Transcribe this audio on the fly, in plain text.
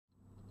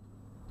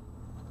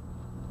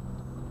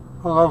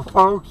Hello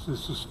folks,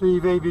 this is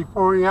Steve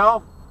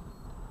AB4EL.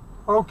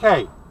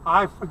 Okay,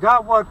 I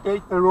forgot what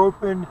date they're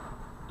open.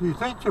 Do you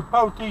think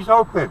Chipotle's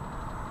open?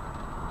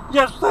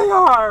 Yes they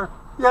are!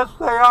 Yes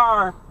they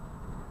are!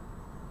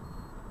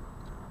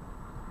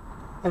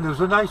 And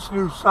there's a nice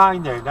new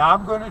sign there. Now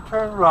I'm going to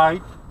turn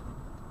right.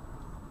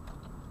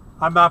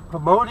 I'm not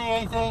promoting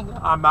anything.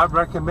 I'm not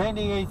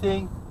recommending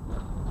anything.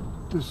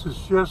 This is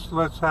just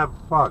let's have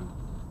fun.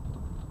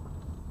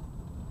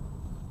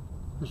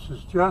 This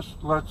is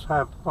just let's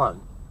have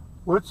fun.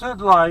 What's it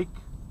like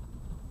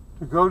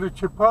to go to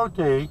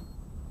Chipotle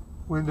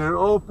when they're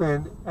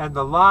open and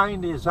the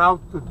line is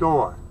out the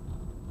door?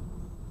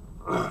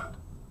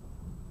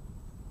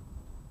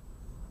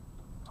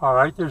 All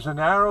right, there's an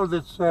arrow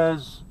that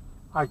says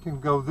I can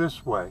go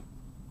this way.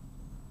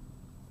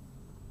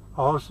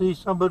 Oh, see,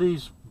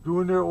 somebody's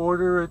doing their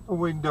order at the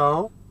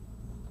window.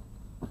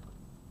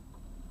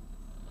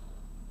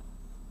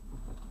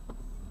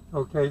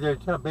 Okay, they're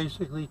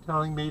basically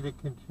telling me to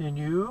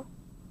continue.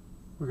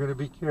 We're going to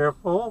be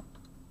careful.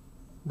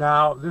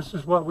 Now, this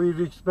is what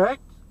we'd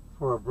expect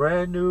for a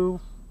brand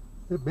new,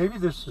 maybe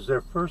this is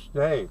their first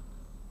day.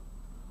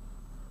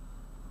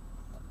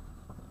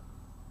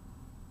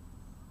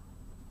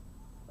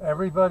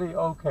 Everybody,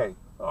 okay,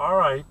 all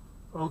right,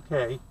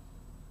 okay,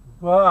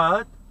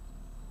 but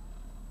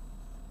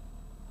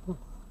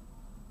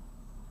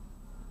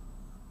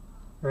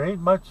there ain't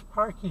much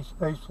parking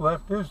space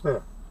left, is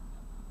there?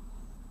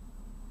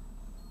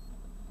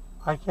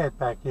 I can't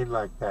back in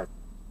like that.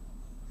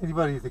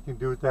 Anybody that can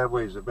do it that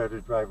way is a better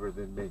driver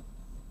than me.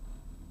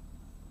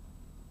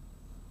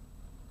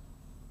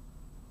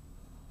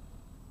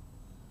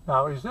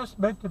 Now, is this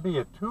meant to be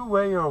a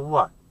two-way or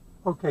what?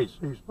 Okay, so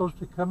you're supposed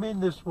to come in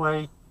this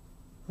way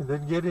and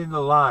then get in the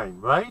line,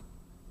 right?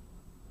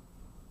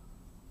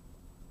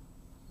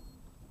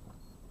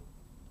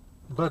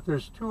 But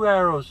there's two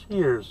arrows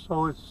here,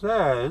 so it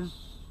says,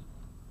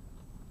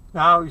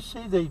 now you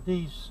see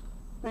these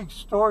big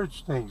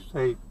storage things,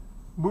 they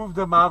move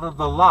them out of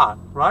the lot,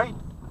 right?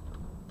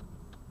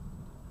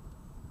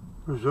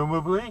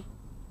 Presumably,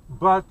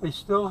 but they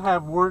still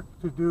have work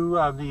to do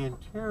on the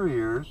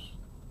interiors.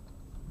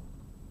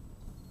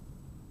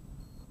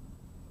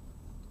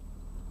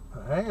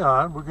 Hang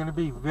on, we're going to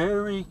be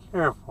very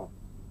careful.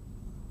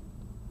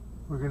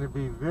 We're going to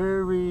be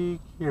very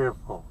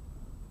careful.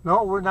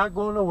 No, we're not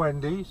going to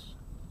Wendy's.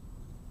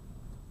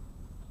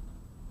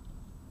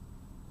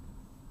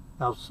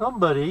 Now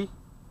somebody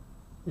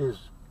is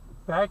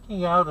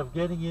backing out of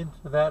getting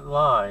into that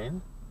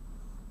line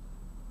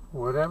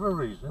for whatever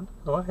reason.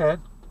 Go ahead.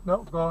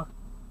 No, go.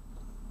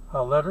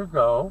 I'll let her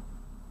go.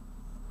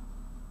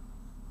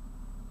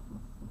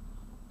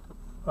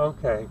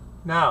 Okay.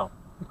 Now,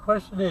 the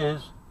question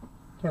is,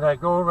 can I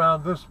go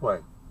around this way?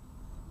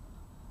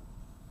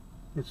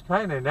 It's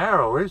kind of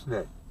narrow, isn't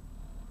it?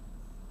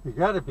 You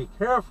got to be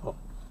careful.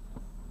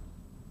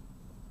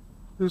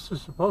 This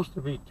is supposed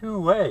to be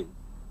two-way.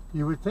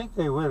 You would think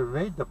they would have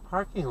made the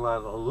parking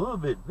lot a little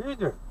bit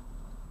bigger.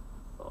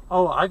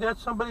 Oh, I got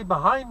somebody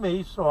behind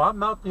me, so I'm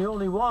not the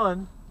only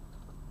one.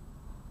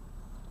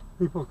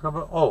 People come,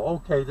 oh,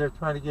 okay, they're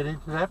trying to get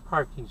into that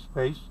parking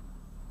space.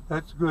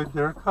 That's good,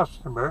 they're a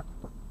customer.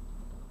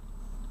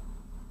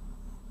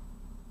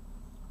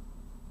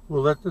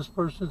 We'll let this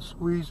person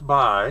squeeze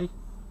by,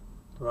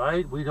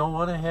 right? We don't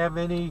want to have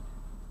any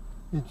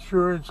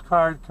insurance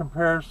card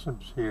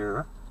comparisons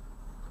here.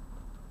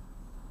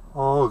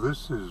 Oh,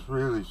 this is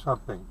really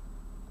something.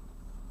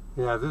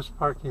 Yeah, this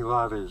parking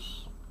lot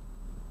is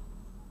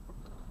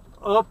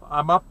up.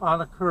 I'm up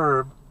on a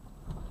curb.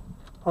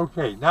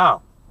 Okay,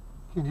 now,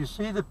 can you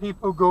see the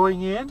people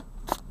going in?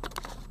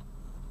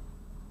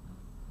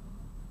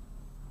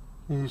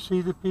 Can you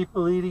see the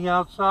people eating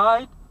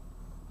outside?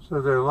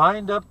 So they're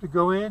lined up to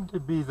go in to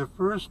be the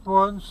first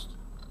ones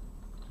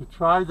to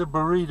try the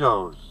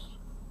burritos.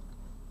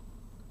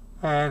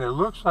 And it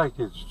looks like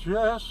it's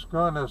just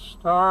gonna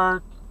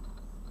start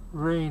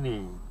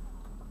raining.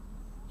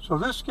 So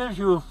this gives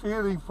you a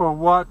feeling for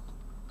what,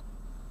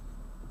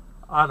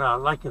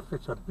 like if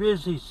it's a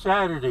busy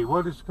Saturday,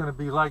 what it's going to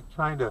be like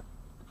trying to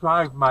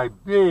drive my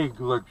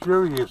big,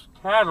 luxurious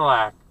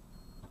Cadillac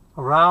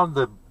around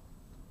the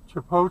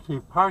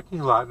Chipotle parking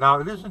lot. Now,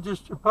 it isn't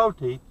just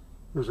Chipotle.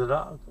 There's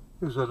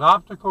an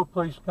optical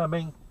place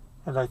coming,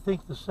 and I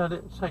think the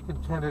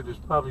second tenant is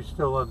probably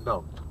still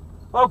unknown.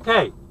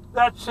 Okay,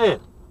 that's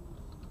it.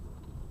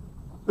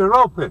 They're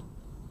open.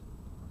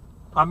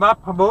 I'm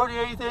not promoting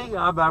anything.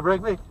 I'm not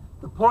recommending.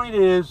 The point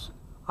is,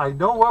 I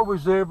know what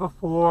was there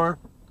before.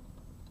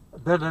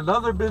 Then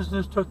another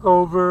business took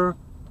over,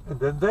 and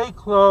then they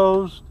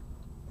closed,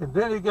 and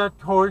then it got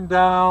torn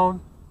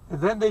down, and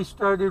then they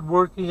started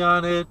working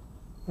on it,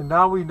 and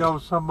now we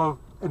know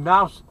and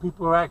now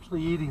people are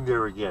actually eating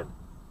there again.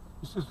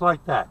 This is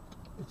like that.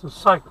 It's a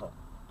cycle.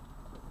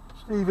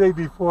 Steve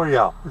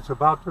AB4EL. It's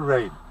about to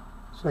rain.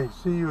 Saying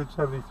see you at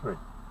 73.